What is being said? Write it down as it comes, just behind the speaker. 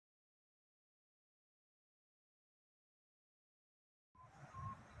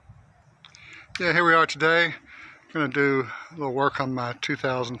Yeah, here we are today. I'm going to do a little work on my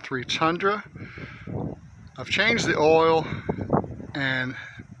 2003 Tundra. I've changed the oil, and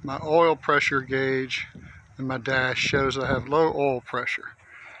my oil pressure gauge in my dash shows I have low oil pressure.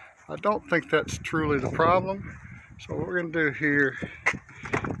 I don't think that's truly the problem. So what we're going to do here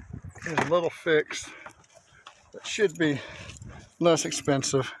is a little fix that should be less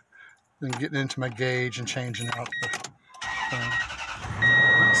expensive than getting into my gauge and changing out the thing.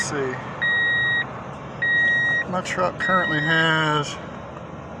 Let's see. My truck currently has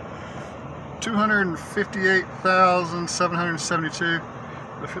 258,772.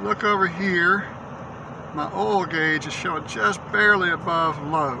 If you look over here, my oil gauge is showing just barely above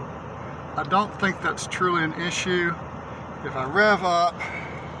low. I don't think that's truly an issue. If I rev up,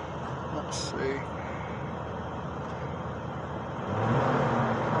 let's see.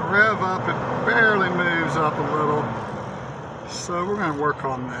 I rev up, it barely moves up a little. So we're going to work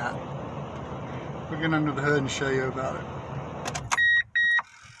on that. We'll get under the hood and show you about it.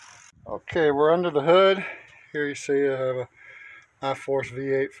 Okay, we're under the hood. Here you see I have a I-Force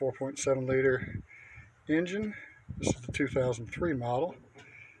V8 4.7 liter engine. This is the 2003 model.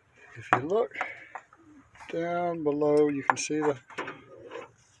 If you look down below, you can see the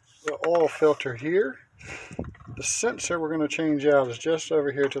oil filter here. The sensor we're going to change out is just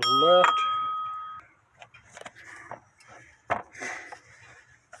over here to the left.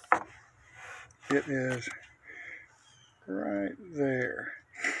 It is right there.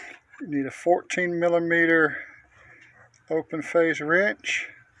 You need a 14 millimeter open face wrench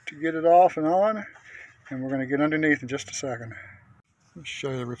to get it off and on, and we're going to get underneath in just a second. Let me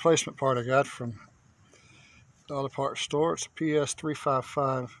show you the replacement part I got from the auto parts store. It's a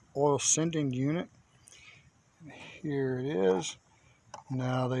PS355 oil sending unit. Here it is.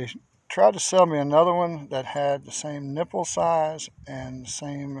 Now they tried to sell me another one that had the same nipple size and the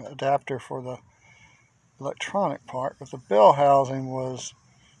same adapter for the electronic part, but the bell housing was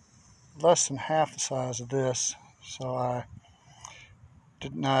less than half the size of this, so I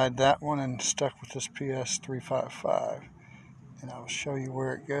denied that one and stuck with this PS355. And I'll show you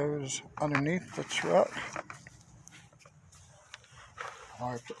where it goes underneath the truck. I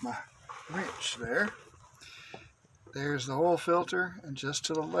already put my wrench there. There's the oil filter, and just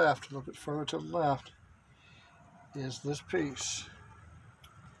to the left, a little bit further to the left, is this piece.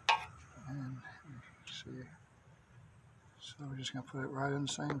 And see, so we're just going to put it right in the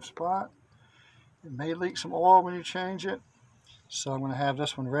same spot. It may leak some oil when you change it, so I'm going to have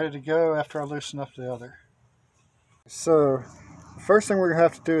this one ready to go after I loosen up the other. So first thing we're going to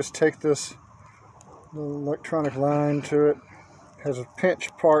have to do is take this little electronic line to it. It has a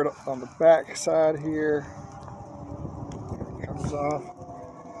pinch part on the back side here. It comes off.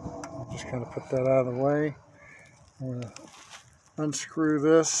 I'll just kind of put that out of the way. I'm going to unscrew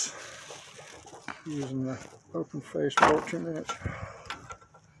this using the open face 14-inch.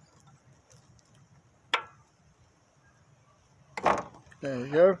 There you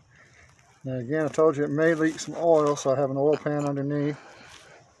go. Now again, I told you it may leak some oil, so I have an oil pan underneath.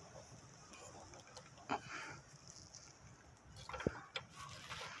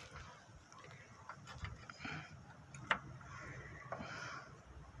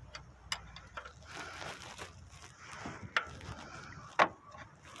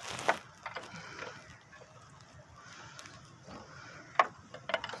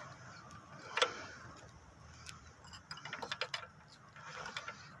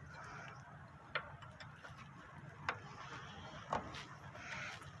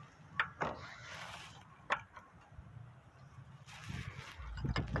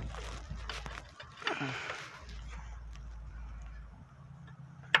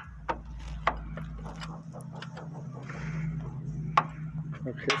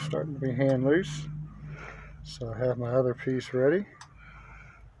 Okay, it's starting to be hand loose, so I have my other piece ready.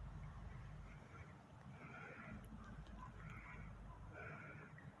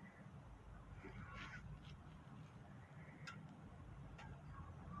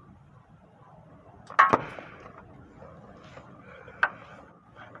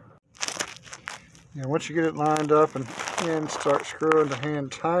 And once you get it lined up and start screwing the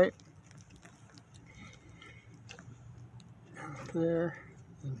hand tight. There,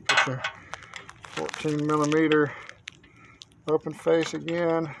 and put your 14 millimeter open face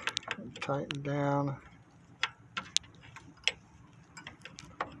again and tighten down.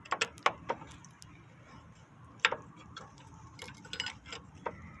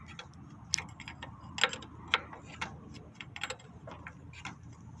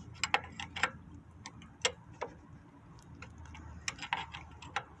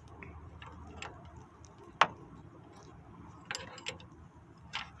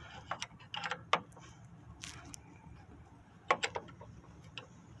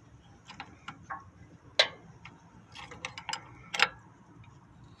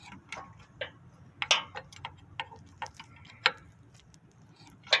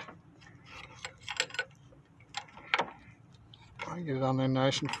 Get it on there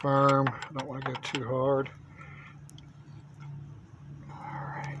nice and firm. I don't want to go too hard.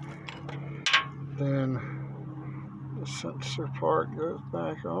 Alright. Then the sensor part goes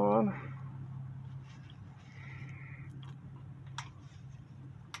back on.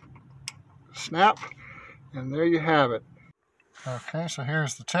 Snap, and there you have it. Okay, so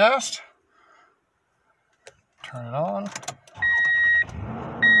here's the test. Turn it on.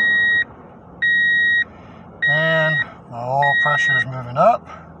 And my oil pressure is moving up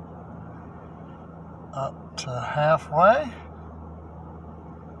to halfway.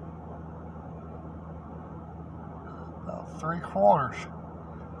 About 3/4.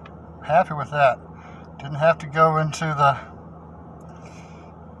 Happy with that. Didn't have to go into the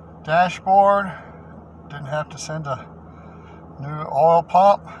dashboard. Didn't have to send a new oil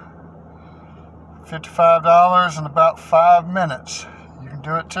pump. $55 in about 5 minutes. You can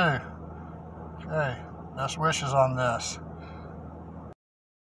do it too. Okay, best wishes on this.